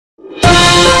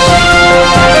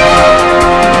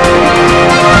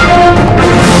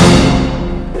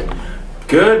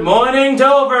Good morning,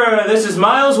 Dover! This is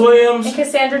Miles Williams and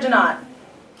Cassandra Donat.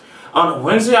 On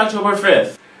Wednesday, October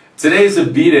 5th. Today's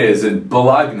Abita is in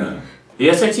Bologna.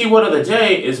 The SAT word of the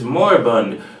day is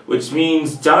moribund, which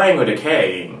means dying or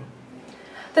decaying.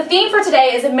 The theme for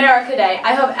today is America Day.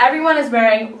 I hope everyone is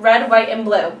wearing red, white, and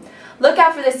blue. Look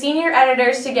out for the senior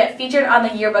editors to get featured on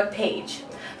the yearbook page.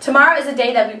 Tomorrow is a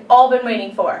day that we've all been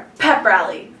waiting for, pep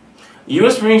rally.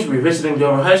 U.S. Marines will be visiting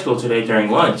Dover High School today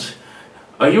during lunch.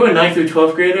 Are you a 9th through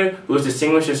 12th grader who has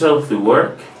distinguished yourself through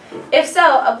work? If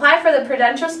so, apply for the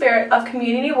Prudential Spirit of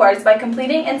Community Awards by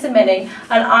completing and submitting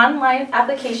an online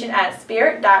application at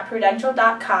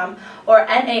spirit.prudential.com or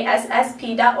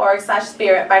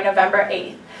nassp.org/spirit by November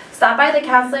 8th. Stop by the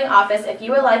counseling office if you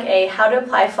would like a How to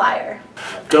Apply flyer.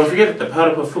 Don't forget that the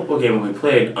Powder Puff football game will be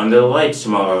played under the lights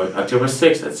tomorrow, October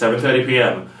 6th at 7:30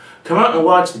 p.m. Come out and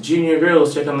watch the junior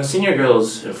girls take on the senior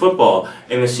girls in football,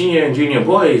 and the senior and junior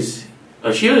boys are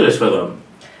cheerleaders for them.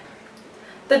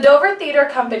 The Dover Theater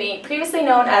Company, previously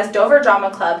known as Dover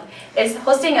Drama Club, is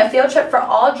hosting a field trip for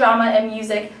all drama and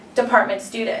music department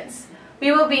students.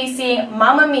 We will be seeing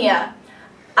Mamma Mia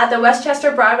at the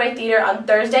Westchester Broadway Theater on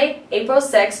Thursday, April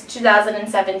 6,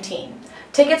 2017.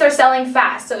 Tickets are selling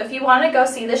fast, so if you want to go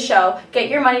see the show, get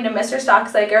your money to Mr.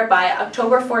 Stockslager by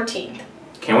October 14th.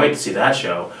 Can't wait to see that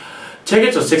show.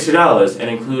 Tickets are $60 and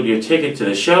include your ticket to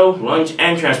the show, lunch,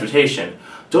 and transportation.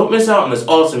 Don't miss out on this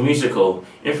awesome musical.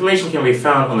 Information can be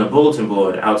found on the bulletin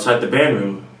board outside the band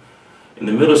room in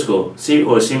the middle school. See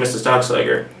Mr.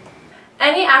 Stockslager.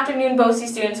 Any afternoon BOCES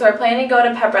students who are planning to go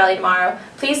to pep rally tomorrow,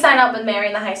 please sign up with Mary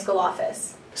in the high school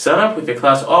office. Sign up with your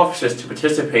class officers to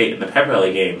participate in the pep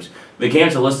rally games. The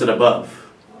games are listed above.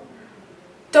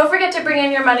 Don't forget to bring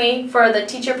in your money for the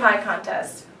teacher pie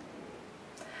contest.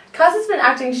 Cuz has been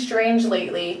acting strange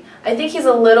lately. I think he's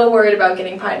a little worried about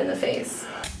getting pied in the face.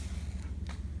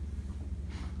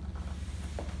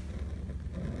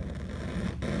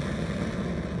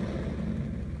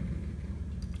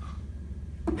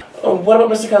 Oh, what about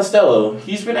Mr. Costello?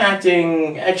 He's been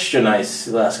acting extra nice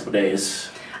the last couple days.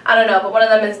 I don't know, but one of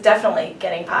them is definitely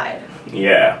getting pied.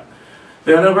 Yeah.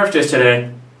 There are no birthdays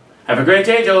today. Have a great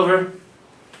day, Dover.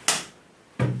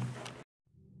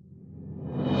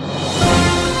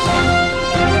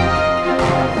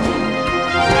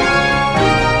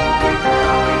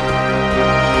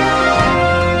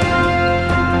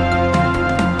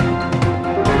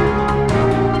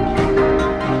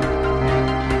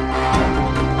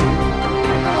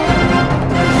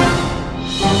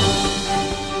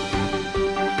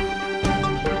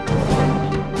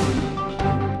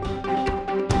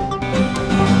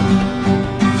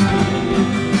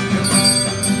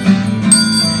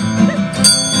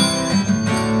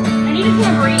 I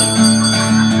can't breathe.